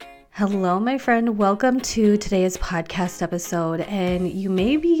Hello, my friend. Welcome to today's podcast episode. And you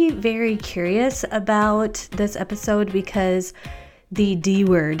may be very curious about this episode because the D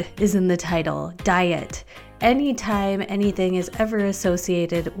word is in the title, diet. Anytime anything is ever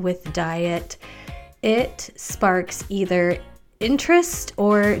associated with diet, it sparks either interest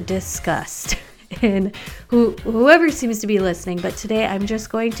or disgust in whoever seems to be listening. But today I'm just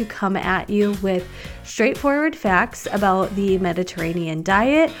going to come at you with straightforward facts about the Mediterranean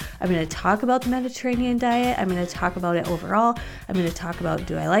diet. I'm going to talk about the Mediterranean diet. I'm going to talk about it overall. I'm going to talk about,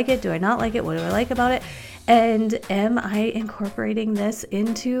 do I like it? Do I not like it? What do I like about it? And am I incorporating this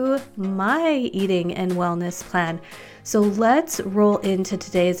into my eating and wellness plan? So let's roll into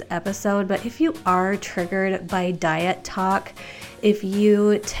today's episode. But if you are triggered by diet talk, if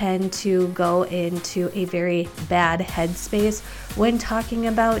you tend to go into a very bad headspace when talking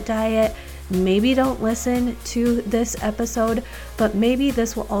about diet, maybe don't listen to this episode, but maybe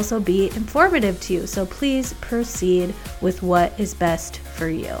this will also be informative to you. So please proceed with what is best for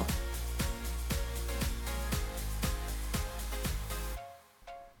you.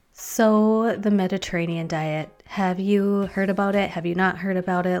 So the Mediterranean diet, have you heard about it? Have you not heard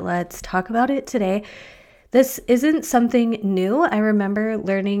about it? Let's talk about it today. This isn't something new. I remember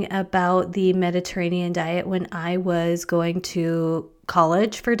learning about the Mediterranean diet when I was going to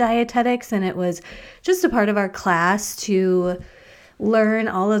college for dietetics, and it was just a part of our class to learn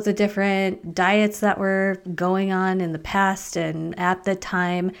all of the different diets that were going on in the past and at the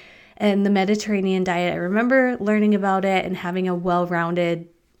time. And the Mediterranean diet, I remember learning about it and having a well-rounded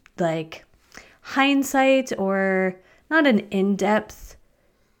hindsight, or not an in-depth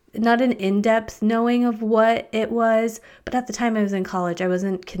knowing of what it was. But at the time I was in college, I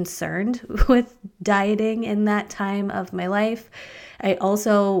wasn't concerned with dieting in that time of my life. I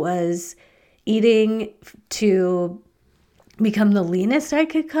also was eating to become the leanest I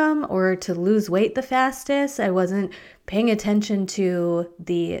could come or to lose weight the fastest. I wasn't paying attention to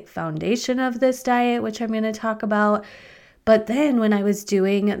the foundation of this diet, which I'm going to talk about. But then when I was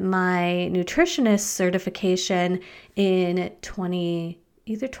doing my nutritionist certification in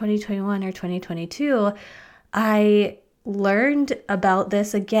either 2021 or 2022, I learned about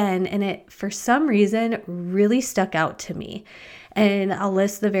this again, and it, for some reason, really stuck out to me. And I'll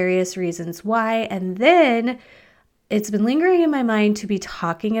list the various reasons why. And then it's been lingering in my mind to be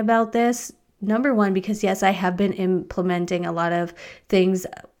talking about this. Number one, because yes, I have been implementing a lot of things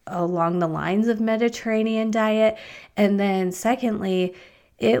along the lines of Mediterranean diet. And then secondly,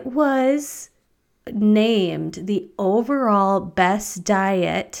 it was named the overall best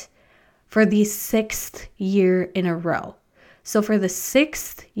diet for the 6th year in a row. So for the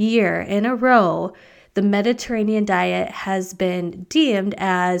 6th year in a row, the Mediterranean diet has been deemed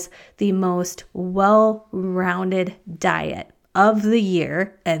as the most well-rounded diet of the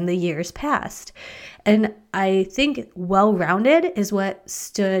year and the years past. And I think well-rounded is what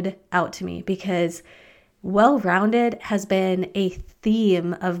stood out to me, because well-rounded has been a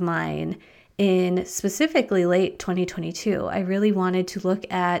theme of mine in specifically late 2022. I really wanted to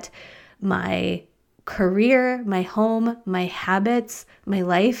look at my career, my home, my habits, my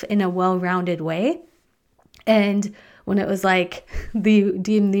life in a well-rounded way. And when it was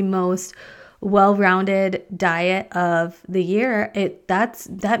deemed the most well-rounded diet of the year,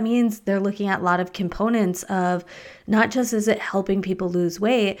 that means they're looking at a lot of components of not just is it helping people lose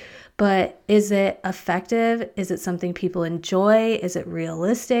weight, but is it effective? Is it something people enjoy? Is it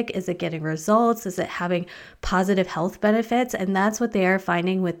realistic? Is it getting results? Is it having positive health benefits? And that's what they are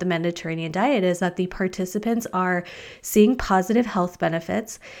finding with the Mediterranean diet, is that the participants are seeing positive health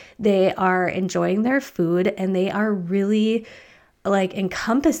benefits. They are enjoying their food, and they are really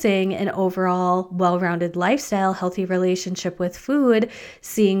encompassing an overall well-rounded lifestyle, healthy relationship with food,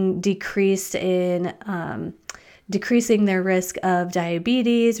 seeing decreasing their risk of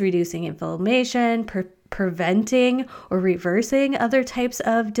diabetes, reducing inflammation, preventing or reversing other types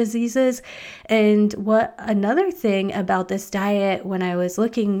of diseases. And another thing about this diet, when I was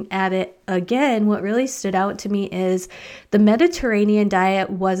looking at it again, what really stood out to me is the Mediterranean diet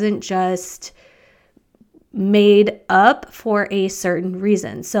wasn't just made up for a certain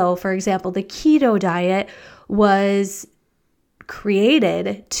reason. So, for example, the keto diet was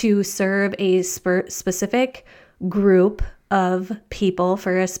created to serve a specific group of people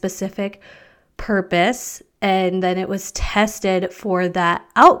for a specific purpose, and then it was tested for that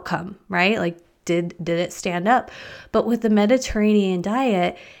outcome, right? Did it stand up? But with the Mediterranean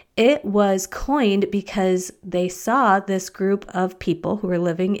diet, it was coined because they saw this group of people who were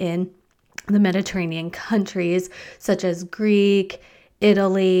living in the Mediterranean countries, such as Greek,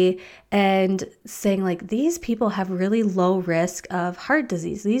 Italy, and saying like, these people have really low risk of heart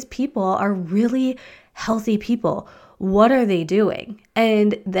disease. These people are really healthy people. What are they doing?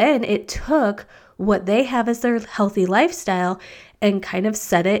 And then it took what they have as their healthy lifestyle and kind of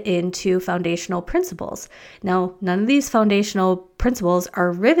set it into foundational principles. Now, none of these foundational principles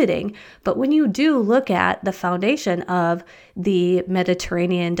are riveting, but when you do look at the foundation of the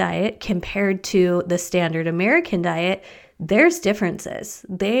Mediterranean diet compared to the standard American diet, there's differences.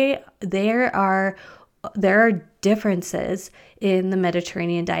 There are differences in the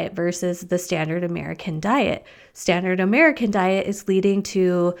Mediterranean diet versus the standard American diet. Standard American diet is leading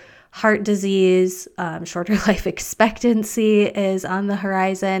to heart disease, shorter life expectancy is on the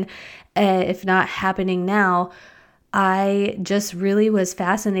horizon, if not happening now. I just really was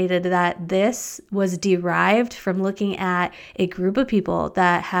fascinated that this was derived from looking at a group of people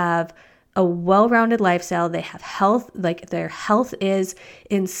that have a well-rounded lifestyle. They have health, like their health is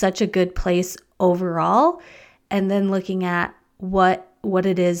in such a good place overall, and then looking at what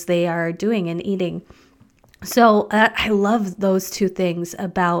it is they are doing and eating. So I love those two things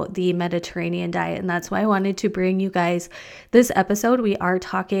about the Mediterranean diet, and that's why I wanted to bring you guys this episode. We are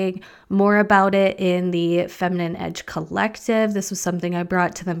talking more about it in the Feminine Edge Collective. This was something I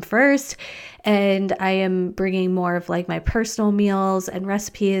brought to them first, and I am bringing more of like my personal meals and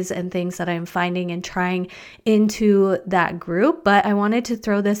recipes and things that I'm finding and trying into that group. But I wanted to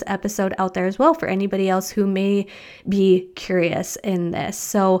throw this episode out there as well for anybody else who may be curious in this.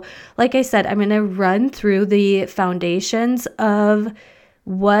 So like I said, I'm going to run through the foundations of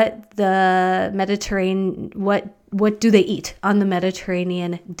what the Mediterranean, what do they eat on the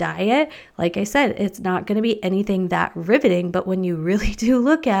Mediterranean diet. Like I said, it's not going to be anything that riveting, but when you really do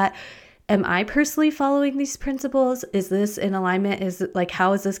look at, am I personally following these principles? Is this in alignment? Is it like,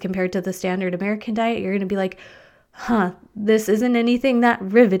 how is this compared to the standard American diet? You're going to be like, this isn't anything that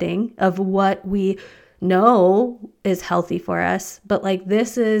riveting of what we know is healthy for us, but like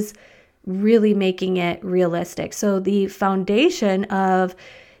this is really making it realistic. So the foundation of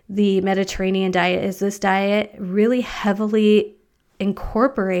the Mediterranean diet is this diet really heavily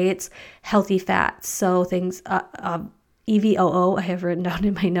incorporates healthy fats. So things, EVOO, I have written down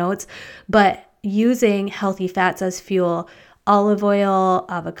in my notes, but using healthy fats as fuel, olive oil,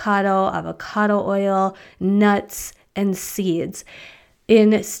 avocado oil, nuts, and seeds.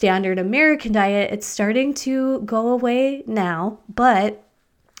 In standard American diet, it's starting to go away now, but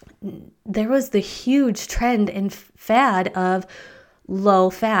there was the huge trend and fad of low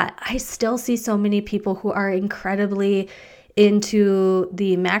fat. I still see so many people who are incredibly into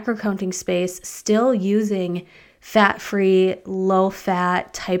the macro counting space still using fat-free,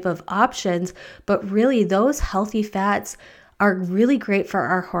 low-fat type of options, but really those healthy fats are really great for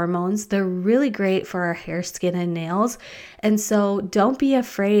our hormones. They're really great for our hair, skin, and nails. And so don't be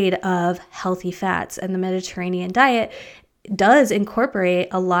afraid of healthy fats. And the Mediterranean diet does incorporate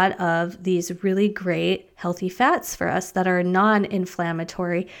a lot of these really great healthy fats for us that are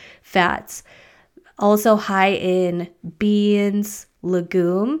non-inflammatory fats. Also high in beans,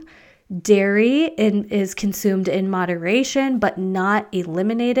 legume. Dairy is consumed in moderation, but not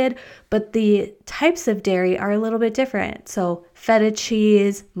eliminated. But the types of dairy are a little bit different. So feta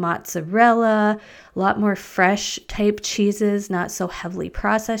cheese, mozzarella, a lot more fresh type cheeses, not so heavily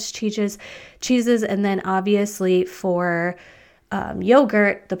processed cheeses. And then obviously for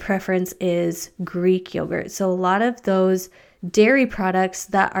yogurt, the preference is Greek yogurt. So a lot of those dairy products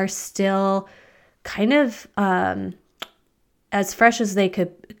that are still kind of as fresh as they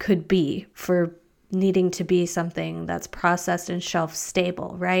could be for needing to be something that's processed and shelf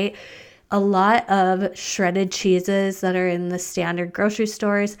stable, right? A lot of shredded cheeses that are in the standard grocery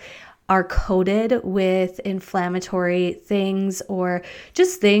stores are coated with inflammatory things or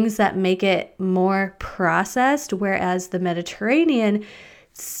just things that make it more processed, whereas the Mediterranean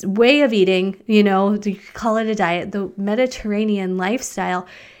way of eating, you call it a diet, the Mediterranean lifestyle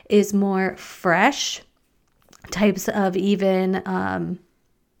is more fresh types of even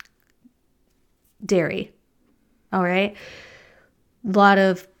dairy. All right. A lot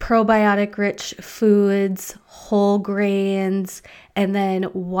of probiotic rich foods, whole grains, and then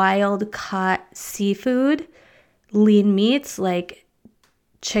wild caught seafood, lean meats like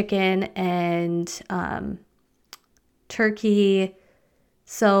chicken and turkey.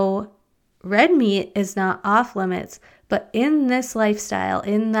 So red meat is not off limits, but in this lifestyle,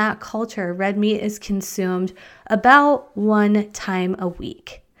 in that culture, red meat is consumed about 1 time a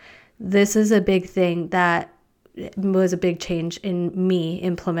week. This is a big thing that was a big change in me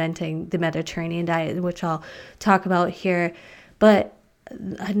implementing the Mediterranean diet, which I'll talk about here. But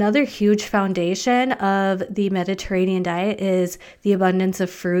Another huge foundation of the Mediterranean diet is the abundance of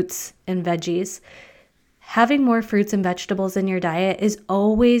fruits and veggies. Having more fruits and vegetables in your diet is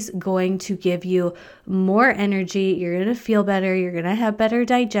always going to give you more energy. You're going to feel better. You're going to have better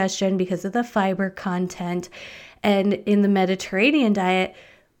digestion because of the fiber content. And in the Mediterranean diet,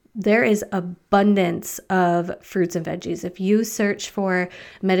 there is abundance of fruits and veggies. If you search for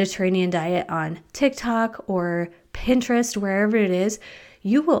Mediterranean diet on TikTok or Pinterest, wherever it is,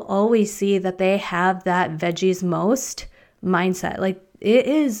 you will always see that they have that veggies most mindset. Like it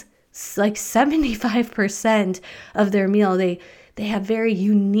is like 75% of their meal. They have very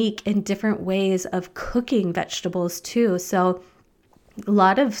unique and different ways of cooking vegetables too. So a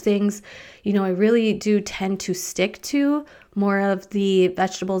lot of things, I really do tend to stick to more of the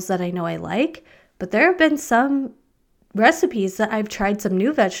vegetables that I know I like. But there have been some recipes that I've tried some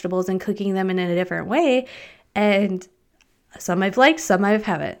new vegetables and cooking them in a different way. And some I've liked, some I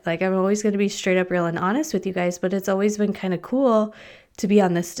haven't. Like I'm always going to be straight up real and honest with you guys, but it's always been kind of cool to be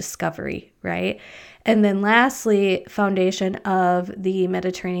on this discovery, right? And then lastly, foundation of the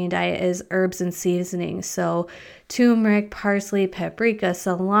Mediterranean diet is herbs and seasonings. So turmeric, parsley, paprika,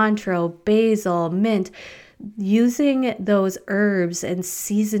 cilantro, basil, mint, using those herbs and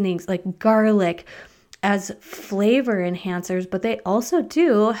seasonings like garlic as flavor enhancers, but they also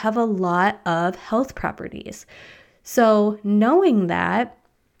do have a lot of health properties. So knowing that,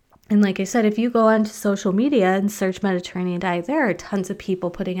 and like I said, if you go onto social media and search Mediterranean diet, there are tons of people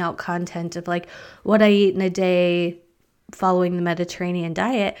putting out content of like what I eat in a day following the Mediterranean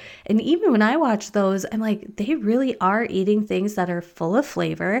diet. And even when I watch those, I'm like, they really are eating things that are full of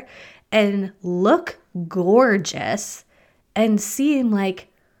flavor and look gorgeous and seem like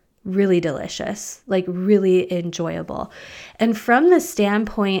really delicious, like really enjoyable. And from the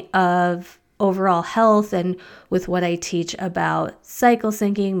standpoint of overall health and with what I teach about cycle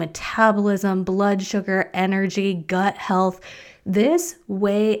syncing, metabolism, blood sugar, energy, gut health, this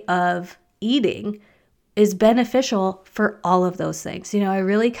way of eating is beneficial for all of those things. I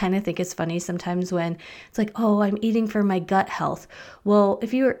really kind of think it's funny sometimes when it's like, oh, I'm eating for my gut health. Well,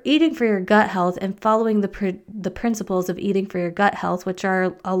 if you are eating for your gut health and following the principles of eating for your gut health, which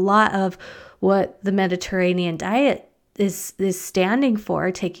are a lot of what the Mediterranean diet is standing for,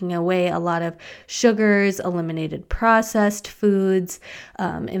 taking away a lot of sugars, eliminated processed foods,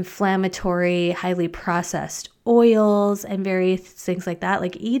 inflammatory, highly processed oils, and various things like that,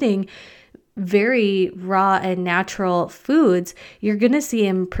 like eating very raw and natural foods, you're going to see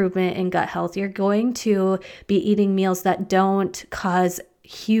improvement in gut health. You're going to be eating meals that don't cause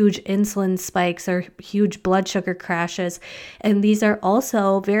huge insulin spikes or huge blood sugar crashes. And these are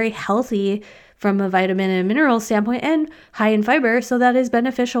also very healthy from a vitamin and mineral standpoint and high in fiber. So that is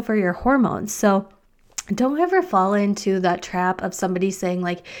beneficial for your hormones. So don't ever fall into that trap of somebody saying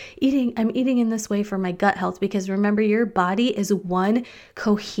like I'm eating in this way for my gut health, because remember, your body is one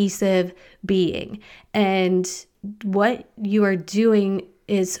cohesive being, and what you are doing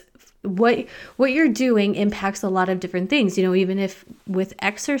is what you're doing impacts a lot of different things. Even if with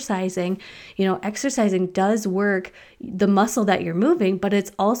exercising, exercising does work the muscle that you're moving, but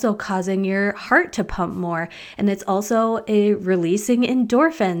it's also causing your heart to pump more, and it's also releasing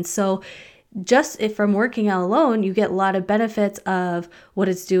endorphins. So just from working out alone, you get a lot of benefits of what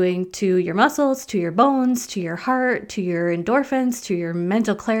it's doing to your muscles, to your bones, to your heart, to your endorphins, to your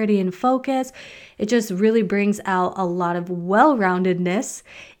mental clarity and focus. It just really brings out a lot of well-roundedness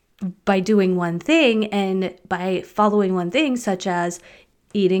by doing one thing and by following one thing, such as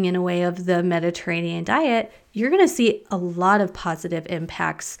eating in a way of the Mediterranean diet. You're going to see a lot of positive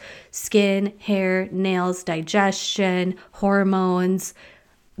impacts: skin, hair, nails, digestion, hormones,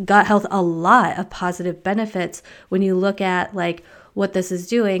 gut health, a lot of positive benefits when you look at like what this is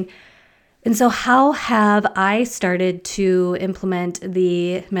doing. And so how have I started to implement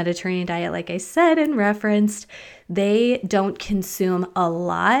the Mediterranean diet? Like I said and referenced, they don't consume a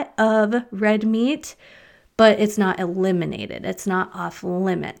lot of red meat, but it's not eliminated. It's not off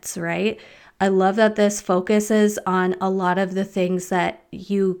limits, right? I love that this focuses on a lot of the things that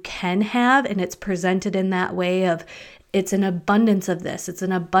you can have, and it's presented in that way of it's an abundance of this, it's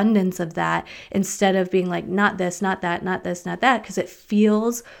an abundance of that, instead of being like, not this, not that, not this, not that, because it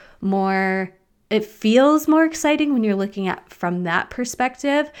feels more exciting when you're looking at from that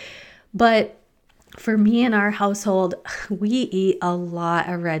perspective. But for me in our household, we eat a lot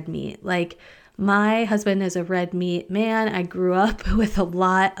of red meat. Like my husband is a red meat man. I grew up with a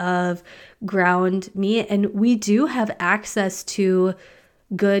lot of ground meat, and we do have access to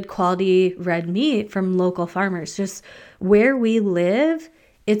good quality red meat from local farmers. Just where we live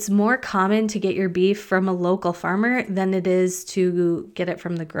It's more common to get your beef from a local farmer than it is to get it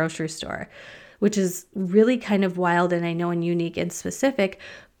from the grocery store, which is really kind of wild and I know and unique and specific,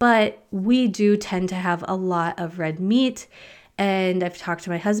 but we do tend to have a lot of red meat. And I've talked to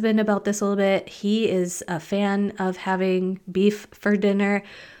my husband about this a little bit. He is a fan of having beef for dinner.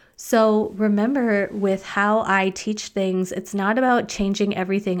 So remember, with how I teach things, it's not about changing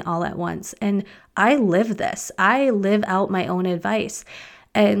everything all at once. And I live this. I live out my own advice.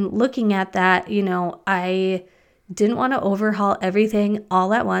 And looking at that, I didn't want to overhaul everything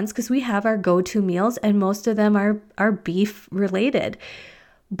all at once because we have our go-to meals and most of them are beef related.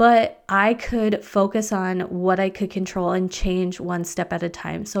 But I could focus on what I could control and change one step at a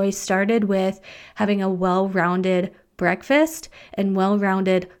time. So I started with having a well-rounded breakfast and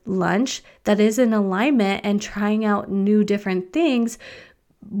well-rounded lunch that is in alignment and trying out new different things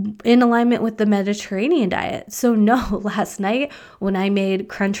in alignment with the Mediterranean diet. So no, last night when I made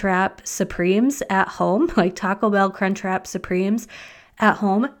Crunchwrap Supremes at home, like Taco Bell Crunchwrap Supremes at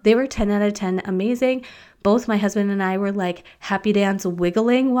home, they were 10 out of 10 amazing. Both my husband and I were like happy dance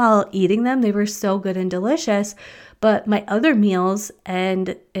wiggling while eating them. They were so good and delicious. But my other meals,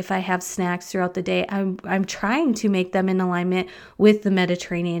 and if I have snacks throughout the day, I'm trying to make them in alignment with the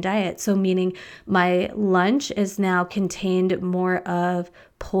Mediterranean diet. So meaning my lunch is now contained more of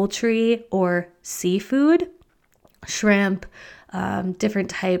poultry or seafood, shrimp, different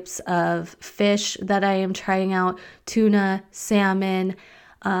types of fish that I am trying out, tuna, salmon.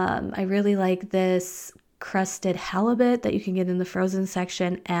 I really like this crusted halibut that you can get in the frozen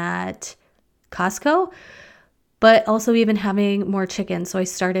section at Costco, but also even having more chicken. So I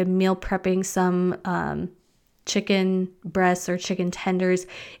started meal prepping some chicken breasts or chicken tenders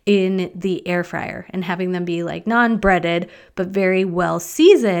in the air fryer and having them be like non-breaded, but very well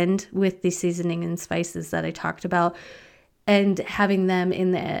seasoned with the seasoning and spices that I talked about, and having them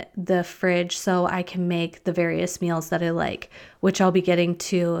in the fridge so I can make the various meals that I like, which I'll be getting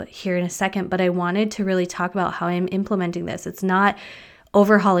to here in a second. But I wanted to really talk about how I'm implementing this. It's not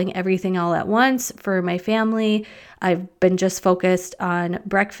overhauling everything all at once for my family. I've been just focused on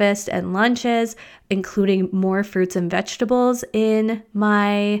breakfast and lunches, including more fruits and vegetables in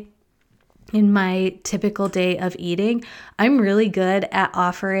my typical day of eating. I'm really good at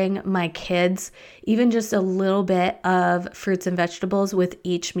offering my kids even just a little bit of fruits and vegetables with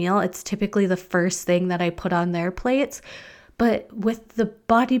each meal. It's typically the first thing that I put on their plates. But with the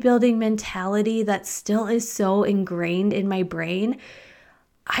bodybuilding mentality that still is so ingrained in my brain,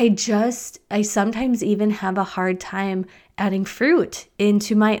 I sometimes even have a hard time adding fruit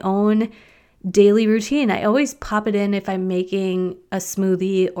into my own daily routine. I always pop it in if I'm making a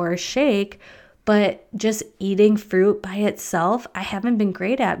smoothie or a shake, but just eating fruit by itself, I haven't been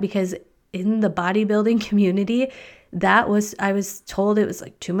great at, because in the bodybuilding community, I was told it was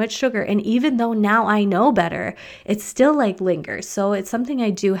like too much sugar. And even though now I know better, it still like lingers. So it's something I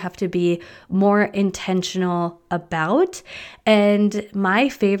do have to be more intentional about. And my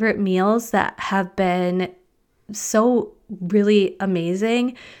favorite meals that have been so really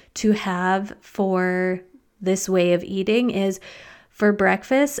amazing to have for this way of eating is, for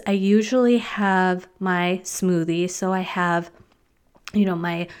breakfast, I usually have my smoothie. So I have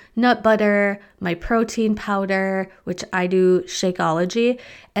my nut butter, my protein powder, which I do Shakeology,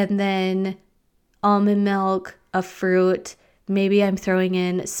 and then almond milk, a fruit. Maybe I'm throwing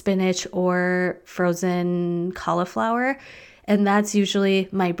in spinach or frozen cauliflower. And that's usually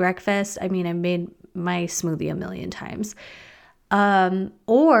my breakfast. I mean, I made my smoothie a million times.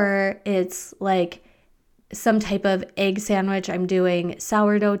 Or it's like some type of egg sandwich. I'm doing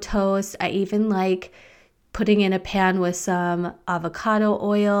sourdough toast. I even like putting in a pan with some avocado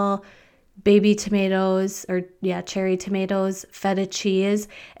oil, baby tomatoes, cherry tomatoes, feta cheese,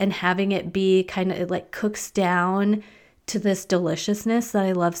 and having it be kind of like cooks down to this deliciousness that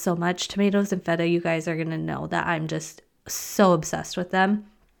I love so much. Tomatoes and feta, you guys are going to know that I'm just so obsessed with them.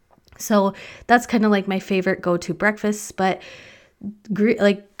 So that's kind of like my favorite go-to breakfast. But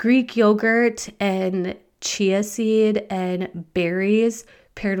Greek yogurt and chia seed and berries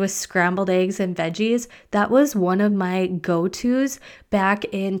paired with scrambled eggs and veggies, that was one of my go-tos back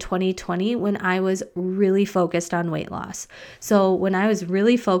in 2020 when I was really focused on weight loss. So when I was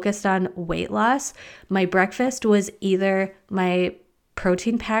really focused on weight loss, my breakfast was either my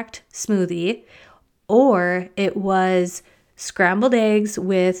protein-packed smoothie or it was scrambled eggs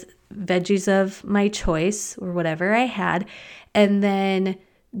with veggies of my choice or whatever I had, and then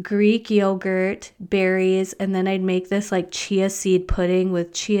Greek yogurt, berries, and then I'd make this like chia seed pudding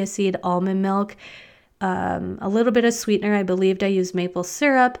with chia seed almond milk, a little bit of sweetener. I believed I used maple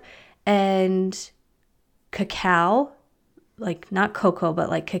syrup and cacao, like not cocoa, but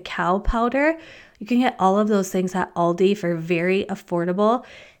like cacao powder. You can get all of those things at Aldi for very affordable.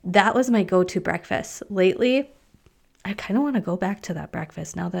 That was my go-to breakfast. Lately, I kind of want to go back to that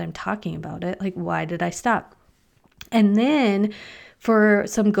breakfast now that I'm talking about it. Like, why did I stop? And then for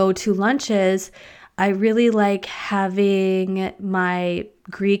some go-to lunches, I really like having my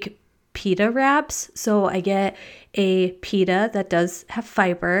Greek pita wraps. So I get a pita that does have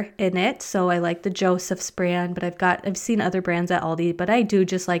fiber in it. So I like the Joseph's brand, but I've seen other brands at Aldi, but I do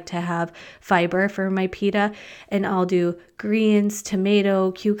just like to have fiber for my pita. And I'll do greens,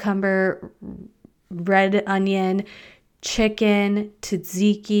 tomato, cucumber, red onion, chicken,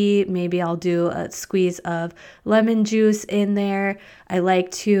 tzatziki. Maybe I'll do a squeeze of lemon juice in there. I like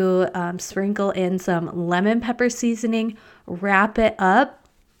to sprinkle in some lemon pepper seasoning, wrap it up,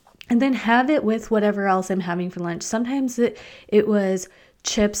 and then have it with whatever else I'm having for lunch. Sometimes it was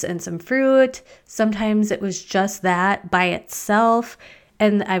chips and some fruit. Sometimes it was just that by itself.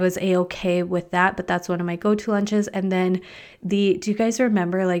 And I was A-okay with that, but that's one of my go-to lunches. And then do you guys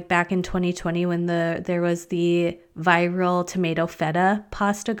remember like back in 2020 when there was the viral tomato feta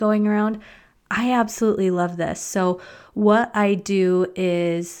pasta going around? I absolutely love this. So what I do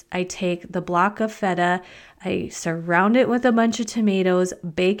is I take the block of feta, I surround it with a bunch of tomatoes,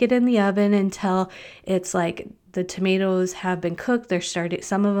 bake it in the oven until it's like the tomatoes have been cooked.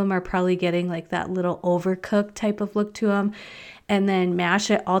 Some of them are probably getting like that little overcooked type of look to them, and then mash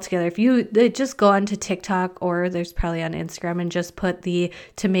it all together. If you just go onto TikTok, or there's probably on Instagram, and just put the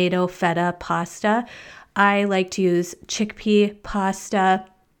tomato feta pasta. I like to use chickpea pasta.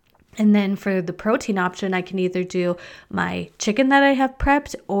 And then for the protein option, I can either do my chicken that I have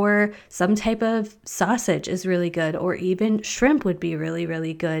prepped, or some type of sausage is really good, or even shrimp would be really,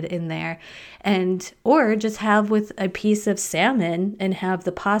 really good in there. Or just have with a piece of salmon and have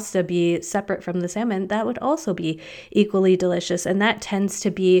the pasta be separate from the salmon. That would also be equally delicious. And that tends to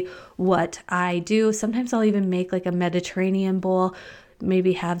be what I do. Sometimes I'll even make like a Mediterranean bowl.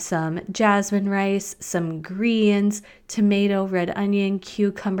 Maybe have some jasmine rice, some greens, tomato, red onion,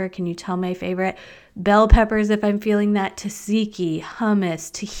 cucumber. Can you tell my favorite? Bell peppers if I'm feeling that. Tzatziki,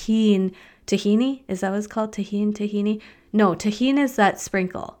 hummus, tahini. Tahini? Is that what it's called? Tahini? No, tahini is that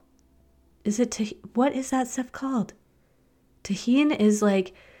sprinkle. What is that stuff called? Tahini is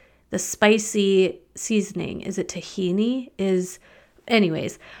like the spicy seasoning. Is it tahini?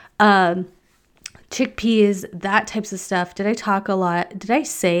 Anyways. Chickpeas, that types of stuff. Did I talk a lot? Did I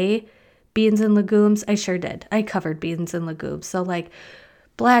say beans and legumes? I sure did. I covered beans and legumes. So like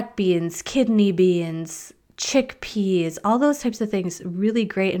black beans, kidney beans, chickpeas, all those types of things, really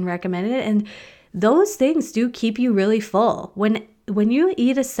great and recommended. And those things do keep you really full. When you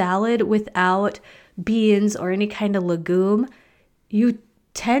eat a salad without beans or any kind of legume, you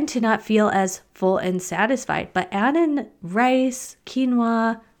tend to not feel as full and satisfied. But add in rice,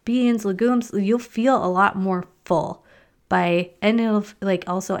 quinoa, beans, legumes, you'll feel a lot more full and it'll like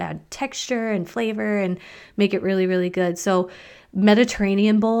also add texture and flavor and make it really, really good. So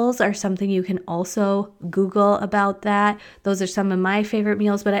Mediterranean bowls are something you can also Google about that. Those are some of my favorite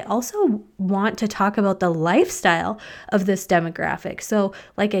meals, but I also want to talk about the lifestyle of this demographic. So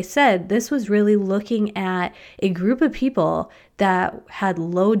like I said, this was really looking at a group of people that had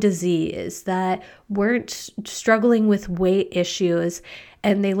low disease, that weren't struggling with weight issues,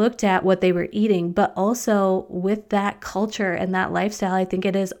 and they looked at what they were eating. But also with that culture and that lifestyle, I think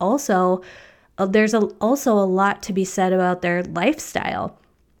it is also there's also a lot to be said about their lifestyle,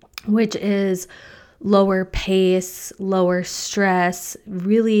 which is lower pace, lower stress.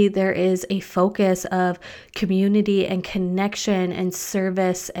 Really, there is a focus of community and connection and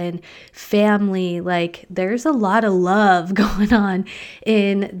service and family. Like there's a lot of love going on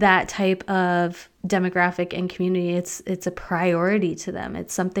in that type of demographic and community. It's a priority to them.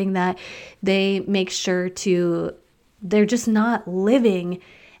 It's something that they make sure they're just not living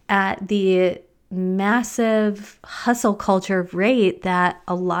at the massive hustle culture rate that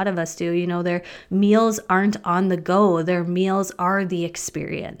a lot of us do. You know, their meals aren't on the go. Their meals are the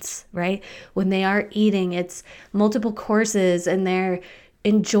experience, right? When they are eating, it's multiple courses and they're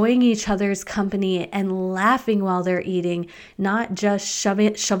enjoying each other's company and laughing while they're eating, not just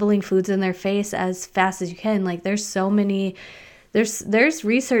shoveling foods in their face as fast as you can. Like there's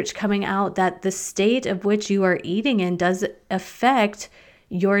research coming out that the state of which you are eating in does affect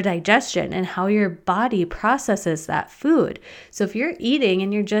your digestion and how your body processes that food. So if you're eating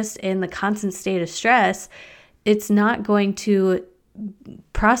and you're just in the constant state of stress, it's not going to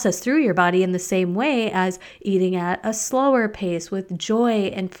process through your body in the same way as eating at a slower pace with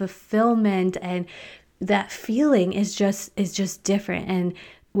joy and fulfillment, and that feeling is just different. And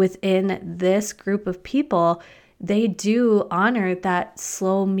within this group of people, they do honor that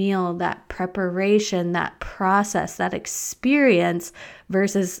slow meal, that preparation, that process, that experience,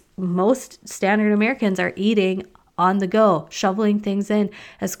 versus most standard Americans are eating on the go, shoveling things in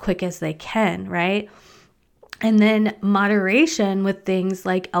as quick as they can, right? And then moderation with things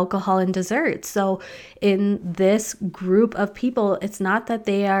like alcohol and desserts. So in this group of people, it's not that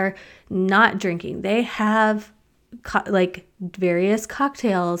they are not drinking. They have like various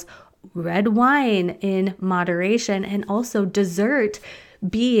cocktails, red wine in moderation, and also dessert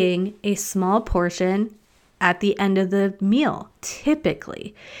being a small portion at the end of the meal,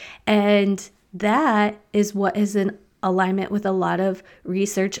 typically. And that is what is in alignment with a lot of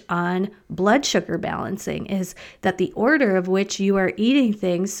research on blood sugar balancing, is that the order of which you are eating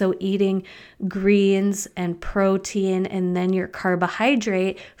things, so eating greens and protein and then your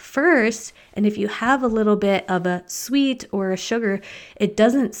carbohydrate first, and if you have a little bit of a sweet or a sugar, it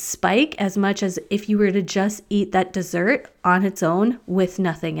doesn't spike as much as if you were to just eat that dessert on its own with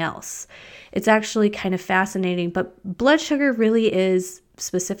nothing else. It's actually kind of fascinating, but blood sugar really is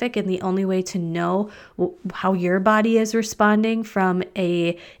specific, and the only way to know how your body is responding from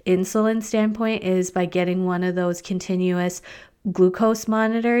a insulin standpoint is by getting one of those continuous glucose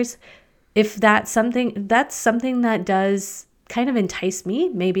monitors. If that's something that does kind of entice me,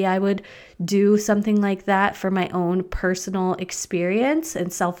 maybe I would do something like that for my own personal experience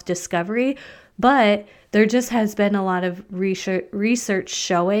and self-discovery. But there just has been a lot of research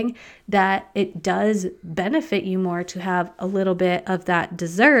showing that it does benefit you more to have a little bit of that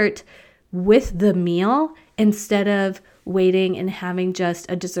dessert with the meal instead of waiting and having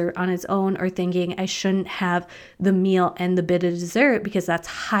just a dessert on its own, or thinking I shouldn't have the meal and the bit of dessert because that's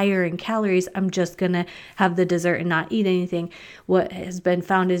higher in calories. I'm just going to have the dessert and not eat anything. What has been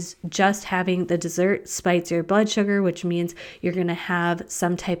found is just having the dessert spikes your blood sugar, which means you're going to have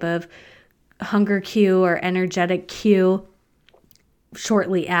some type of hunger cue or energetic cue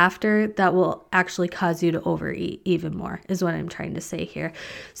shortly after that will actually cause you to overeat even more, is what I'm trying to say here.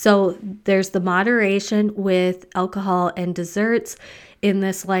 So there's the moderation with alcohol and desserts in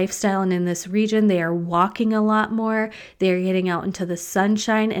this lifestyle and in this region. They are walking a lot more. They are getting out into the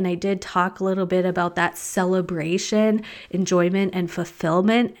sunshine. And I did talk a little bit about that celebration, enjoyment, and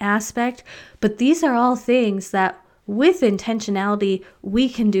fulfillment aspect. But these are all things that with intentionality, we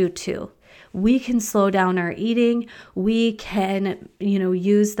can do too. We can slow down our eating. We can,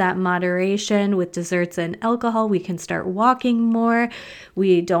 use that moderation with desserts and alcohol. We can start walking more.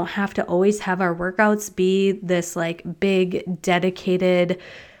 We don't have to always have our workouts be this like big dedicated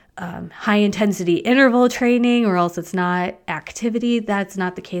high intensity interval training, or else it's not activity. That's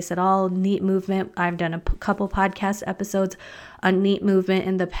not the case at all. NEAT movement. I've done a couple podcast episodes on NEAT movement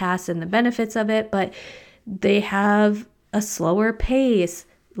in the past and the benefits of it, but they have a slower pace,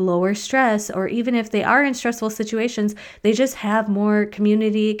 lower stress, or even if they are in stressful situations, they just have more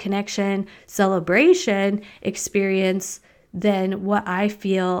community connection, celebration experience than what I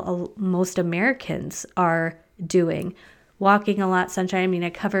feel most Americans are doing. Walking a lot, sunshine. I mean, I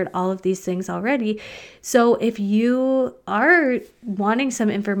covered all of these things already. So if you are wanting some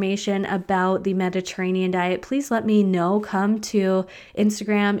information about the Mediterranean diet, please let me know. Come to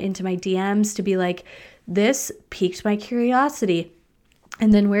Instagram, into my DMs to be like, this piqued my curiosity.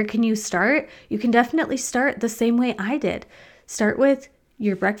 And then where can you start? You can definitely start the same way I did. Start with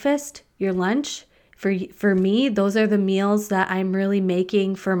your breakfast, your lunch. For me, those are the meals that I'm really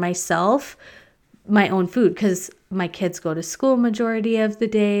making for myself, my own food, because my kids go to school majority of the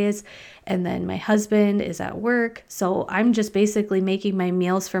days, and then my husband is at work. So I'm just basically making my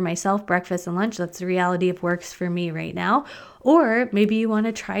meals for myself, breakfast and lunch. That's the reality of works for me right now. Or maybe you want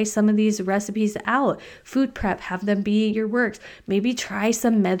to try some of these recipes out. Food prep, have them be your works. Maybe try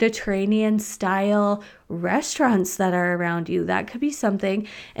some Mediterranean style restaurants that are around you. That could be something.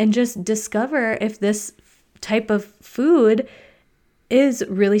 And just discover if this type of food is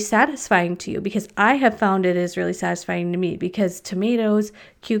really satisfying to you, because I have found it is really satisfying to me, because tomatoes,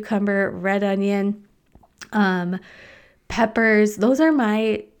 cucumber, red onion, peppers, those are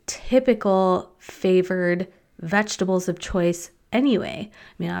my typical favored vegetables of choice anyway.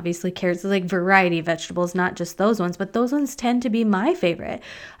 I mean, obviously carrots is like variety of vegetables, not just those ones, but those ones tend to be my favorite.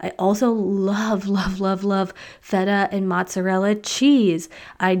 I also love feta and mozzarella cheese.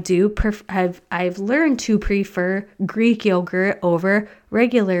 I do I've learned to prefer Greek yogurt over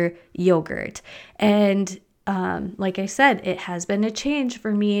regular yogurt. And like I said, it has been a change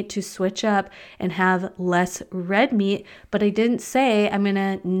for me to switch up and have less red meat, but I didn't say I'm going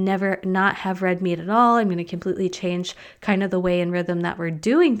to never not have red meat at all. I'm going to completely change kind of the way and rhythm that we're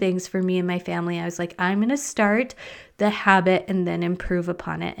doing things for me and my family. I was like, I'm going to start the habit and then improve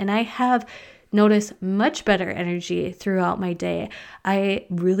upon it. And I have notice much better energy throughout my day. I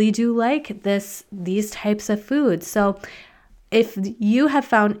really do like these types of foods. So if you have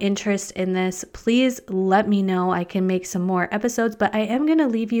found interest in this, please let me know. I can make some more episodes, but I am going to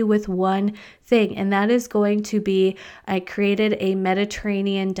leave you with one thing, and that is going to be, I created a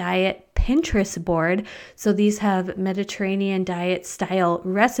Mediterranean diet Pinterest board. So these have Mediterranean diet style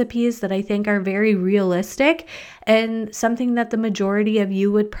recipes that I think are very realistic and something that the majority of you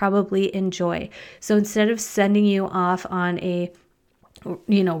would probably enjoy. So instead of sending you off on a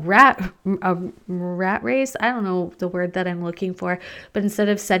rat race, I don't know the word that I'm looking for, but instead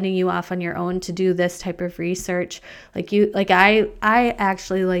of sending you off on your own to do this type of research, I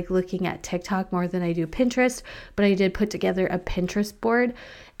actually like looking at TikTok more than I do Pinterest, but I did put together a Pinterest board,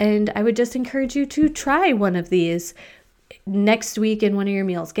 and I would just encourage you to try one of these next week in one of your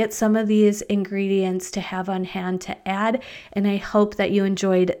meals. Get some of these ingredients to have on hand to add, and I hope that you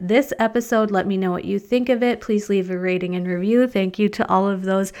enjoyed this episode. Let me know what you think of it. Please leave a rating and review. Thank you to all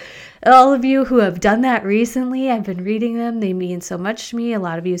of you who have done that recently. I've been reading them. They mean so much to me. A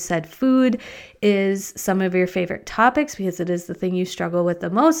lot of you said food is some of your favorite topics because it is the thing you struggle with the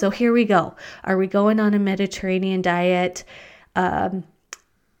most. So here we go. Are we going on a Mediterranean diet?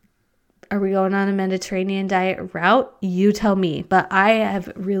 Are we going on a Mediterranean diet route? You tell me, but I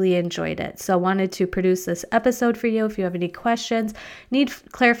have really enjoyed it. So I wanted to produce this episode for you. If you have any questions, need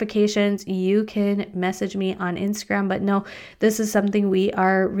clarifications, you can message me on Instagram. But no, this is something we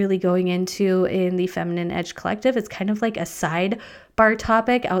are really going into in the Feminine Edge Collective. It's kind of like a sidebar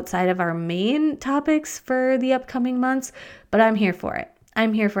topic outside of our main topics for the upcoming months, but I'm here for it.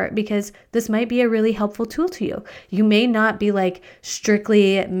 I'm here for it because this might be a really helpful tool to you. You may not be like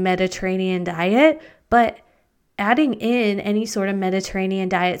strictly Mediterranean diet, but adding in any sort of Mediterranean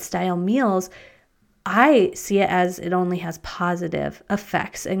diet style meals, I see it as it only has positive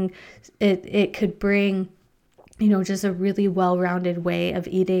effects, and it could bring just a really well-rounded way of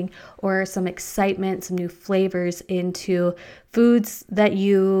eating, or some excitement, some new flavors into foods that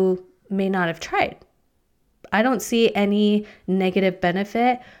you may not have tried. I don't see any negative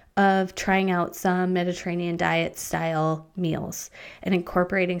benefit of trying out some Mediterranean diet style meals and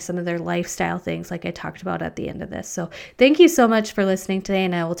incorporating some of their lifestyle things like I talked about at the end of this. So thank you so much for listening today,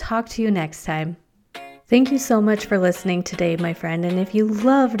 and I will talk to you next time. Thank you so much for listening today, my friend. And if you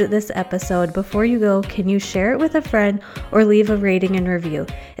loved this episode, before you go, can you share it with a friend or leave a rating and review?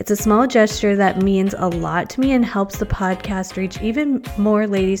 It's a small gesture that means a lot to me and helps the podcast reach even more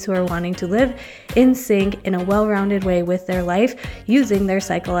ladies who are wanting to live in sync in a well-rounded way with their life, using their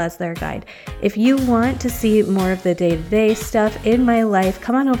cycle as their guide. If you want to see more of the day-to-day stuff in my life,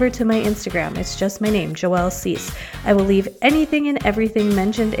 come on over to my Instagram. It's just my name, Joelle Cease. I will leave anything and everything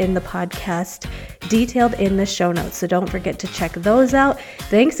mentioned in the podcast detailed in the show notes, so don't forget to check those out.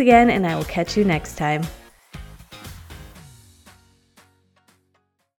 Thanks again, and I will catch you next time.